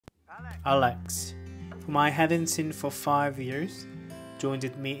Alex, whom I hadn't seen for 5 years,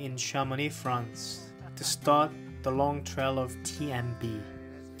 joined me in Chamonix, France, to start the long trail of TMB.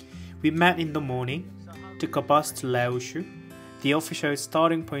 We met in the morning, took a bus to Laoshu, the official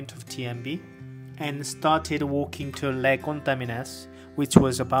starting point of TMB, and started walking to Les Contamines, which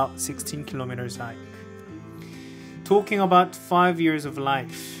was about 16 kilometers hike. Talking about 5 years of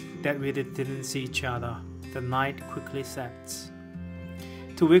life that we didn't see each other, the night quickly sets.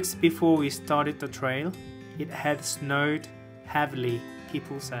 2 weeks before we started the trail, it had snowed heavily,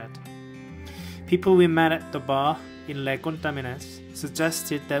 people said. People we met at the bar in Les Contamines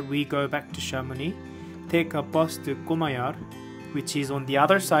suggested that we go back to Chamonix, take a bus to Courmayeur, which is on the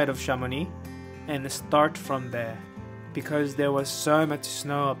other side of Chamonix, and start from there, because there was so much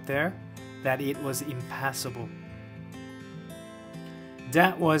snow up there that it was impassable.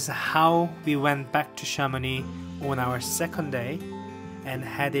 That was how we went back to Chamonix on our second day and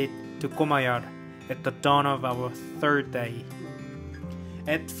headed to Courmayeur at the dawn of our third day.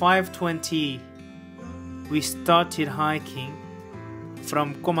 At 5:20, we started hiking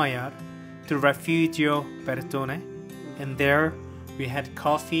from Courmayeur to Refugio Bertone, and there we had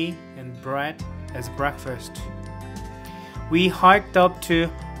coffee and bread as breakfast. We hiked up to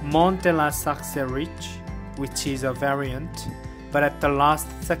Mont de la Saxe Ridge, which is a variant, but at the last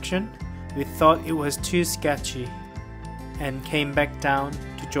section we thought it was too sketchy and came back down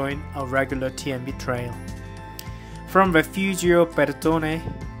to join a regular TMB trail. From Refugio Bertone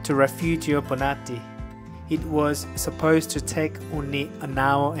to Refugio Bonatti, it was supposed to take only an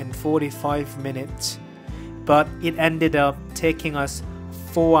hour and 45 minutes, but it ended up taking us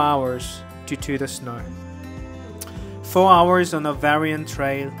 4 hours due to the snow. 4 hours on a variant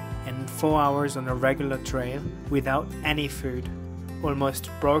trail and 4 hours on a regular trail without any food almost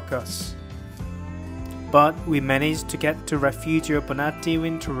broke us. But we managed to get to Refugio Bonatti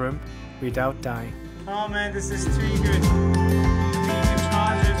winter room without dying. Oh man, this is too good. You can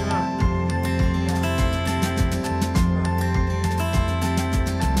charge as well.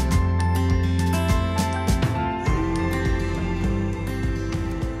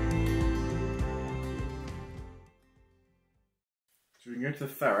 So we can go to the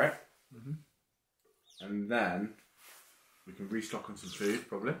ferret, and then we can restock on some food,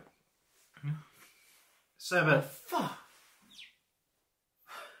 probably. So, but Fuck!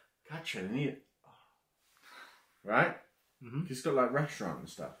 Catch it and eat it. Right? It's got like restaurant and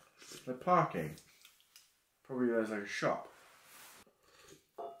stuff. The parking. Probably there's like a shop.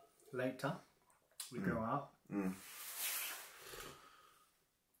 later we go out and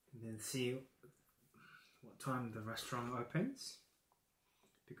then see what time the restaurant opens,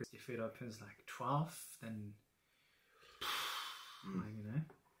 because if it opens like 12, then you know,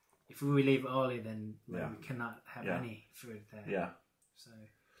 if we leave early, then we cannot have any food there. Yeah. So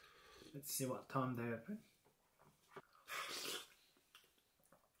let's see what time they open.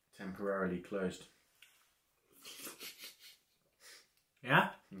 Temporarily closed. Yeah?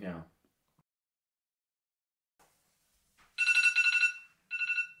 Yeah.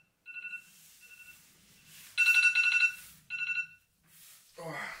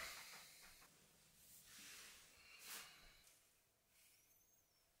 Oh.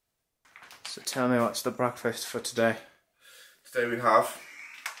 So tell me, what's the breakfast for today? Today we have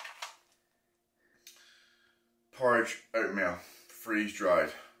porridge, oatmeal, freeze dried.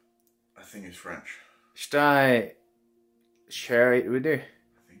 I think it's French. Should I share it with you?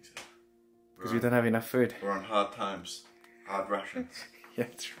 I think so. Because we don't have enough food. We're on hard times, hard rations. Yeah,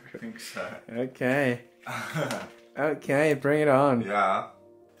 true. I think so. Okay. Okay, bring it on. Yeah.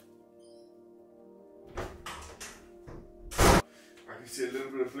 I can see a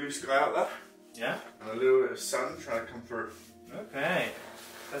little bit of blue sky out there. Yeah? And a little bit of sun trying to come through. Okay.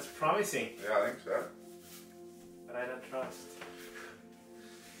 That's promising. Yeah, I think so. But I don't trust.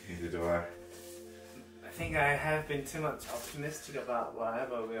 Neither do I. I think I have been too much optimistic about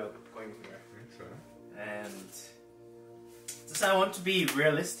whatever we are going through. I think so. And just I want to be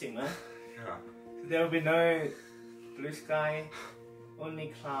realistic, man. Yeah. There will be no blue sky,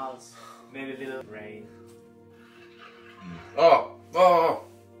 only clouds, maybe a little rain. Oh! Oh!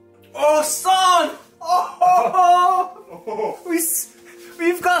 Oh, sun! Oh!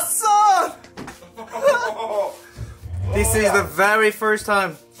 We've got sun! This is the very first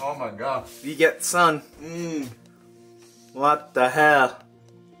time Oh my god. we get sun. What the hell?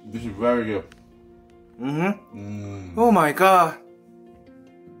 This is very good. Oh my god.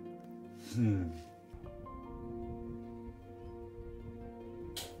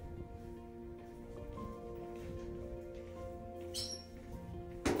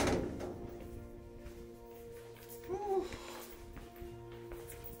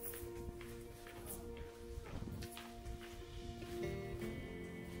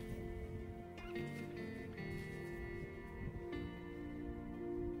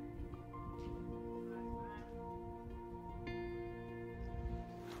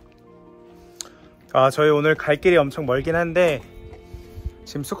 저희 오늘 갈 길이 엄청 멀긴 한데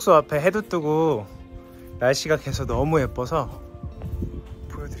지금 숙소 앞에 해도 뜨고 날씨가 계속 너무 예뻐서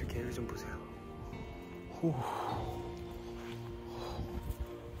보여드릴게요. 여기 좀 보세요. 오.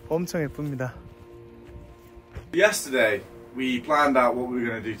 엄청 예쁩니다. Yesterday we planned out what we were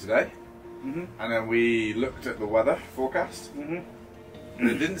going to do today, and then we looked at the weather forecast, and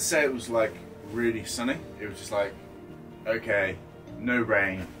it didn't say it was like really sunny. It was just like, okay, no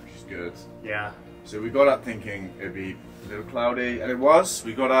rain, which is good. Yeah. So we got up thinking it'd be a little cloudy, and it was.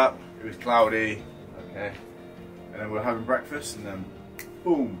 We got up, it was cloudy, okay, and then we were having breakfast, and then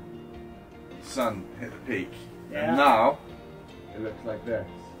boom, sun hit the peak, and now it looks like this.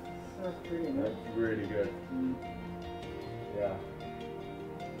 That's pretty nice. That's really good. Yeah.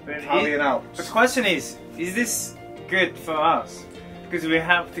 But Italian Alps. the question is this good for us? Because we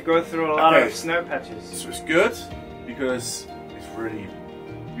have to go through a lot of snow patches. So it's good because it's really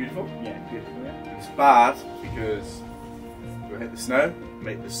beautiful. Yeah, good. It's bad because we'll hit the snow,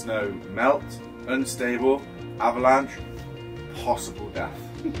 make the snow melt, unstable, avalanche, possible death.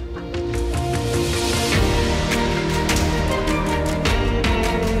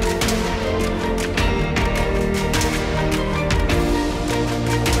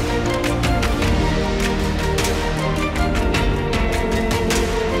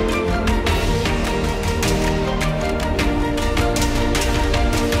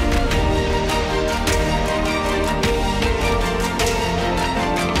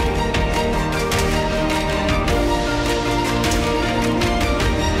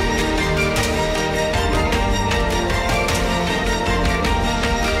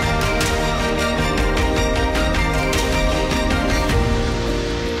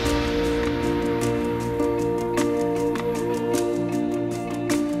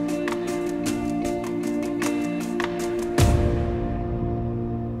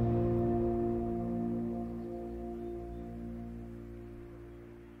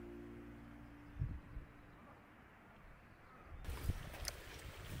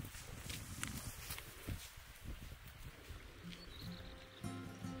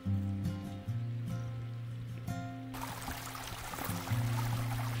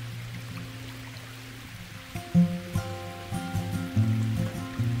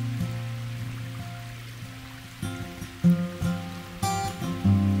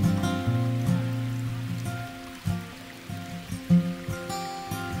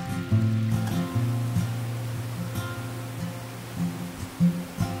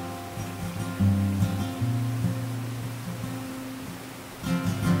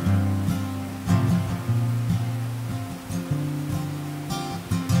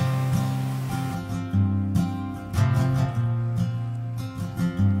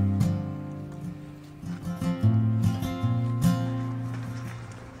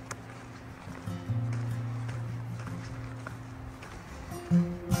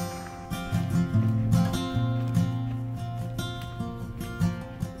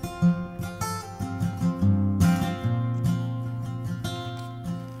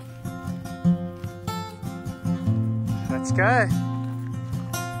 Let's go.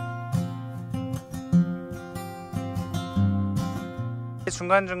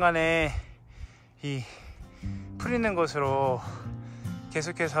 중간중간에 이 풀리는 곳으로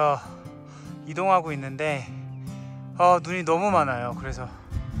계속해서 이동하고 있는데 눈이 너무 많아요. 그래서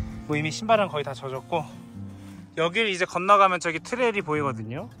뭐 이미 신발은 거의 다 젖었고, 여기를 이제 건너가면 저기 트레일이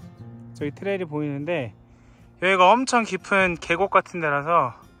보이거든요. 저기 트레일이 보이는데 여기가 엄청 깊은 계곡 같은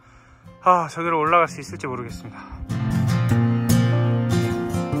데라서 저기로 올라갈 수 있을지 모르겠습니다.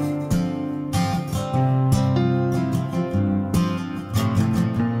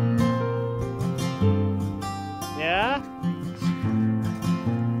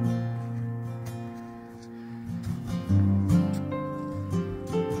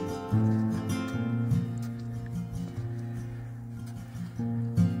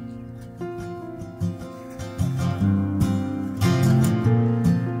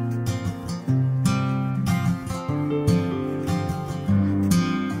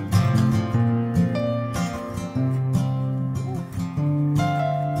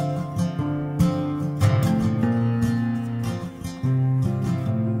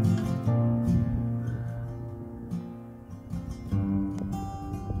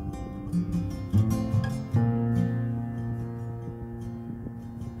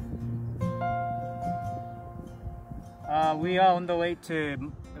 We are on the way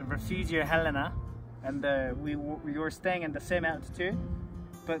to Refugio Helena, and we were staying at the same altitude,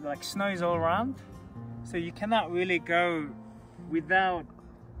 but like snow is all around, so you cannot really go without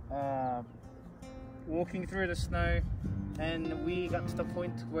walking through the snow, and we got to the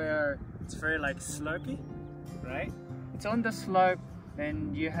point where it's very like slopey, right? It's on the slope,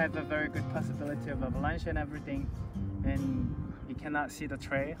 and you have a very good possibility of avalanche and everything, and you cannot see the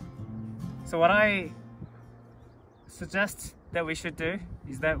trail. So what I suggest that we should do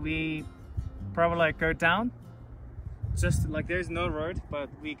is that we probably like go down, just like there's no road, but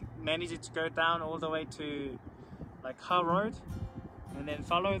we managed to go down all the way to like car road, and then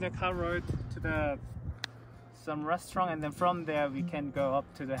follow the car road to some restaurant, and then from there we can go up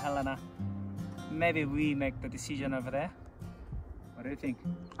to the Helena. Maybe we make the decision over there. What do you think?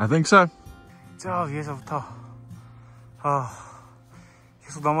 I think so. 저 위에서부터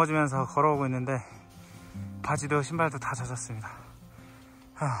계속 넘어지면서 걸어오고 있는데 바지도 신발도 다 젖었습니다.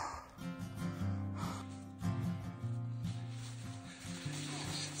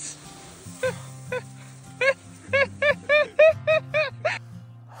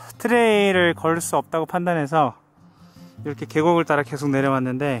 트레일을 걸을 수 없다고 판단해서 이렇게 계곡을 따라 계속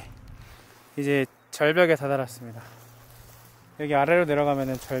내려왔는데 이제 절벽에 다다랐습니다. 여기 아래로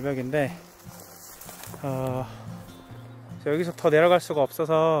내려가면은 절벽인데 여기서 더 내려갈 수가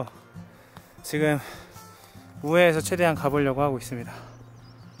없어서 지금 우회해서 최대한 가보려고 하고 있습니다.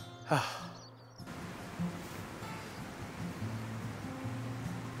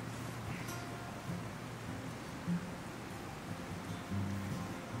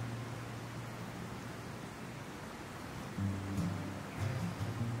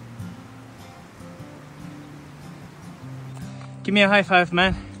 Give me a high five,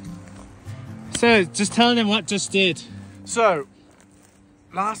 man. So, just tell them what just did. So,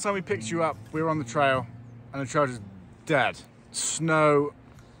 last time we picked you up, we were on the trail, and the trail is dead. Snow,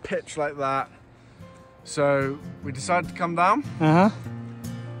 pitch like that. So, we decided to come down.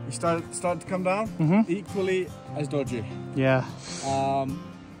 We started to come down, equally as dodgy. Yeah. So,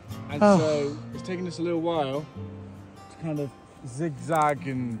 it's taken us a little while to kind of zigzag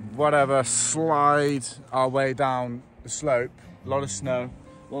and whatever, slide our way down the slope. A lot of snow,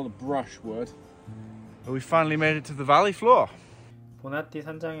 a lot of brushwood. But we finally made it to the valley floor. 보나티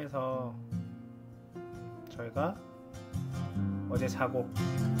산장에서 저희가 어제 자고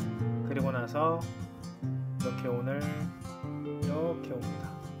그리고 나서 이렇게 오늘 이렇게 옵니다.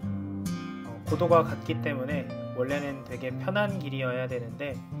 고도가 같기 때문에 원래는 되게 편한 길이어야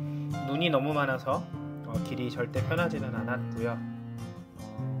되는데 눈이 너무 많아서 길이 절대 편하지는 않았고요.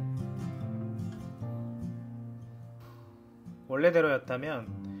 원래대로였다면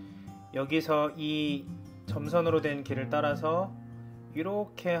여기서 이 점선으로 된 길을 따라서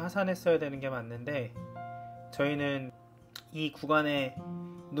이렇게 하산했어야 되는 게 맞는데 저희는 이 구간에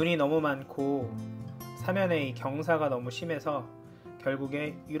눈이 너무 많고 사면에 이 경사가 너무 심해서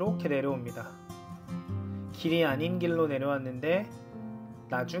결국에 이렇게 내려옵니다. 길이 아닌 길로 내려왔는데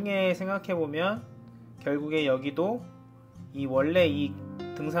나중에 생각해보면 결국에 여기도 이 원래 이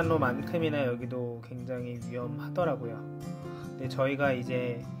등산로만큼이나 여기도 굉장히 위험하더라고요. 근데 저희가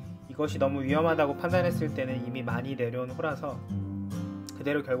이제 이것이 너무 위험하다고 판단했을 때는 이미 많이 내려온 후라서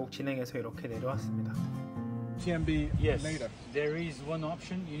그대로 결국 진행해서 이렇게 내려왔습니다. TMB yes, later. there is one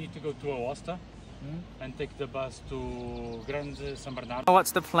option. You need to go to Aosta and take the bus to Grande San Bernardo.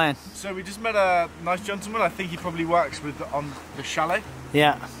 What's the plan? So we just met a nice gentleman. I think he probably works on the chalet.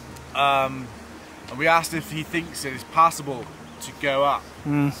 Yeah. And we asked if he thinks it is possible to go up.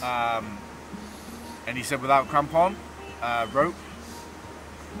 And he said without crampon, rope,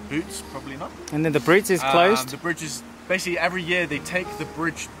 boots, probably not. And then the bridge is closed? The bridge is basically every year they take the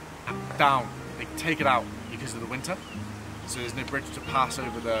bridge down. They take it out because of the winter. So there's no bridge to pass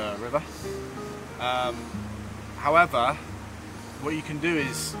over the river. However, what you can do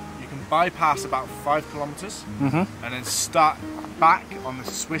is you can bypass about 5 kilometers and then start back on the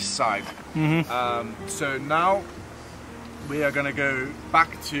Swiss side. So now we are going to go back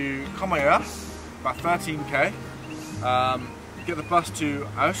to Courmayeur, about 13k, get the bus to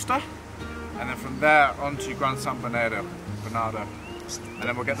Aosta, and then from there on to Gran San Bernardo, and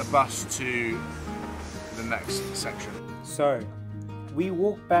then we'll get the bus to the next section. So, we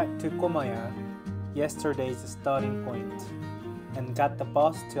walked back to Courmayeur, yesterday's starting point, and got the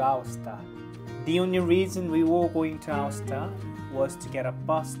bus to Aosta. The only reason we were going to Aosta was to get a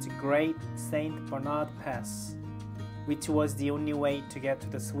bus to Great Saint Bernard Pass, which was the only way to get to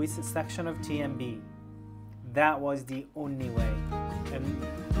the Swiss section of TMB. That was the only way.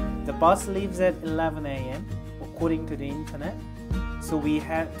 And the bus leaves at 11 AM according to the internet, so we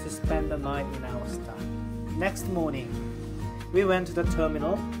had to spend the night in Aosta. Next morning, we went to the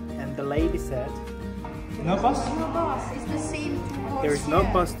terminal and the lady said, "No bus? No bus, it's the same course. There is no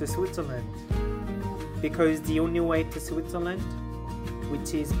here. bus to Switzerland because the only way to Switzerland,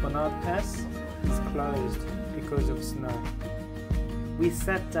 which is Bernard Pass, is closed because of snow. We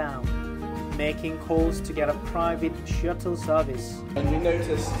sat down, making calls to get a private shuttle service. And we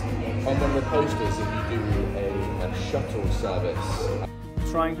noticed on one of the posters that you do a shuttle service.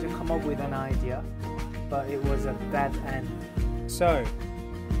 Trying to come up with an idea, but it was a dead end. So,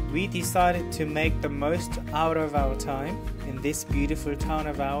 we decided to make the most out of our time in this beautiful town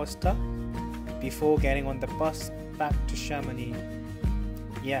of Aosta before getting on the bus back to Chamonix.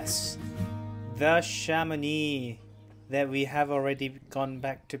 Yes, the Chamonix that we have already gone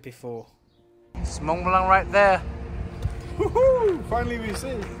back to before. It's Mont Blanc right there. Woohoo! Finally we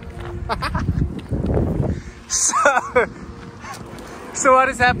see. So what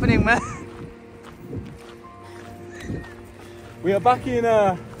is happening, man? We are back in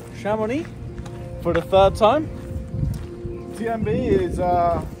Chamonix for the third time. TMB is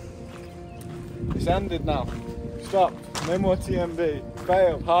it's ended now. Stop. No more TMB.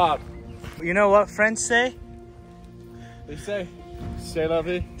 Failed hard. You know what French say? They say, c'est la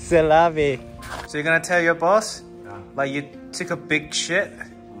vie. C'est la vie. So you're gonna tell your boss, Yeah. like you took a big shit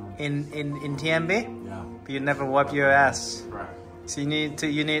in TMB, Yeah. but you never wipe your ass. Correct. So you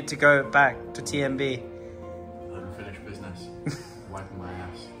need to go back to TMB. Unfinished business. Wiping my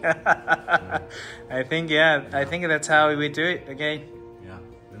ass. I think that's how we do it again. Yeah.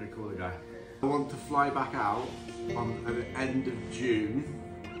 Let me call the guy. I want to fly back out on the end of June.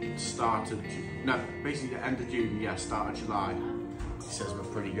 Basically the end of June, yeah, start of July. He says we're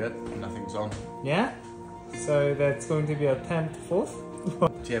pretty good, nothing's on. Yeah. So that's going to be a 10th, 4th.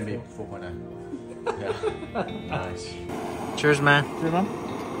 TMB 4.0. Yeah. Nice. Cheers, man. Cheers, man.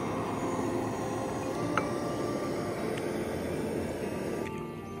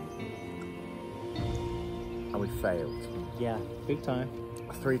 And we failed. Yeah, big time.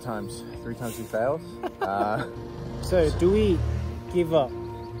 3 times. 3 times we failed. So do we give up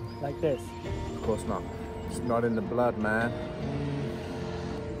like this? Of course not. It's not in the blood, man.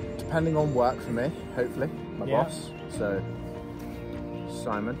 Depending on work for me, hopefully, my boss. So,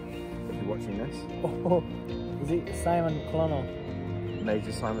 Simon, if you're watching this. Oh, is it Simon Clono?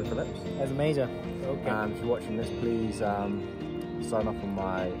 Major Simon Phillips. As a major. Okay. And if you're watching this, please sign off on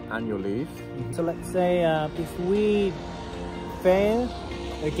my annual leave. So let's say if we fail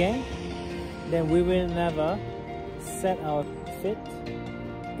again, then we will never set our foot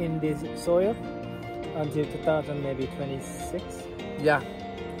in this soil until 2026. Yeah.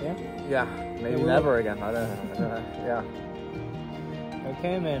 Yeah? Yeah. Maybe never again. I don't know. Yeah.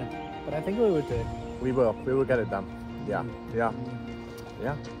 Okay, man. But I think we will do it. We will. We will get it done. Yeah. Yeah.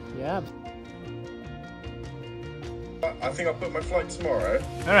 Yeah. Yeah. I think I'll book my flight tomorrow.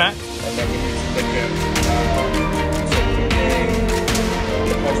 Alright. And then we need to look at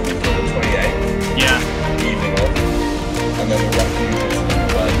the possible for the 28th. Yeah. Evening off. And then we'll wrap things.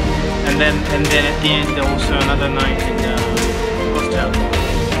 And then at the end also another night in